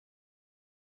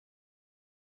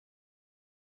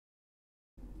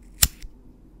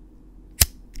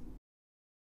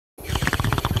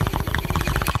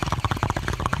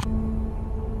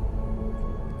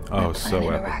Oh, so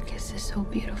planet epic. Arrakis is so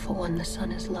beautiful when the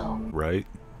sun is low. Right?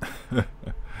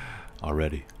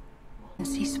 Already. And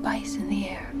see spice in the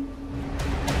air.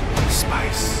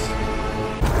 Spice.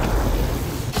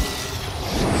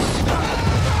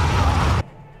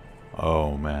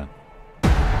 Oh, man.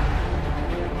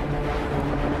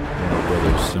 Warner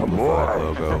Brothers Simplified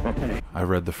logo. I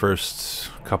read the first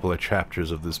couple of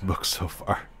chapters of this book so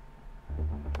far.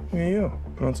 Hey, you.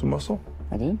 Put on some muscle?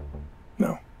 I did?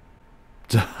 No.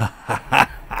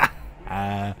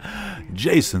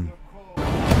 Jason. Oh,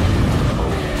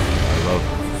 I love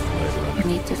You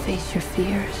need to face your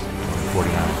fears.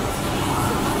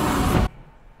 49.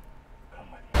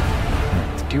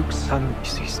 The Duke's son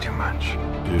sees too much.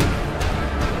 Dude.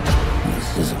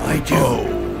 This is what I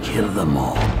do. Kill them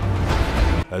all.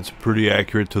 That's pretty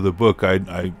accurate to the book.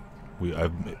 I've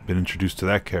been introduced to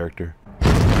that character.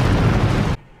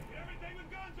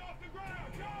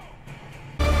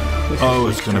 Oh,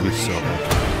 it's gonna be so epic.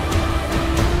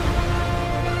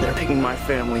 They're picking my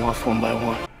family off one by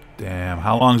one. Damn,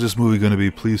 how long is this movie gonna be?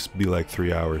 Please be like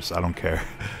 3 hours. I don't care.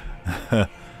 This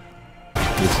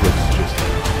looks just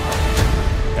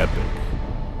epic.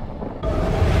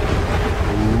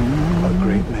 A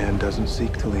great man doesn't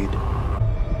seek to lead.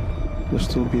 You'll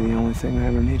still be the only thing I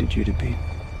ever needed you to be.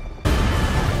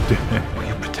 Will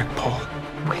you protect Paul?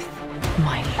 With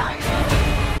my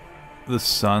life. The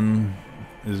sun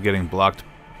is getting blocked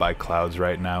by clouds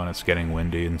right now, and it's getting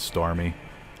windy and stormy.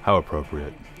 How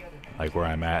appropriate. Like where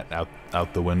I'm at,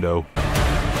 out the window.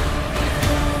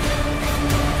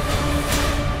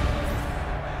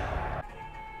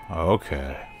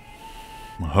 Okay.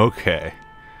 Okay.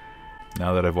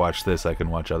 Now that I've watched this, I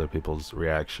can watch other people's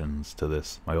reactions to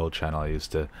this. My old channel, I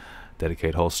used to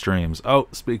dedicate whole streams. Oh,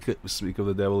 speak of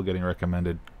the devil, getting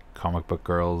recommended. Comic Book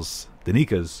Girls,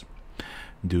 Danika's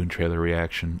Dune trailer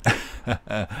reaction.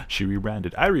 She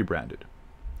rebranded. I rebranded.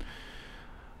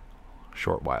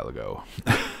 Short while ago.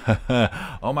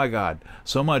 Oh my god.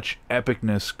 So much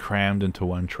epicness crammed into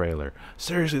one trailer.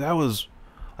 Seriously, that was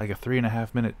like a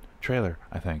 3.5 minute trailer,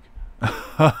 I think.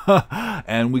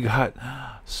 And we got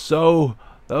that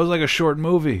was like a short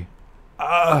movie.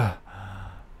 I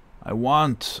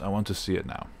want to see it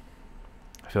now.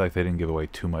 I feel like they didn't give away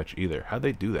too much either. How'd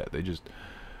they do that?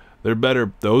 They're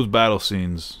better. Those battle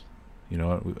scenes, you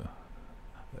know what?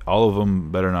 All of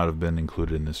them better not have been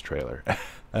included in this trailer.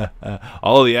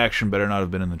 All of the action better not have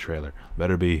been in the trailer.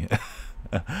 Better be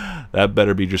that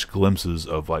better be just glimpses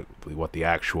of like what the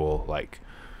actual like,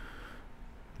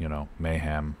 you know,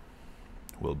 mayhem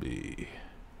will be.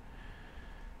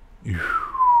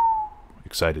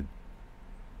 Excited.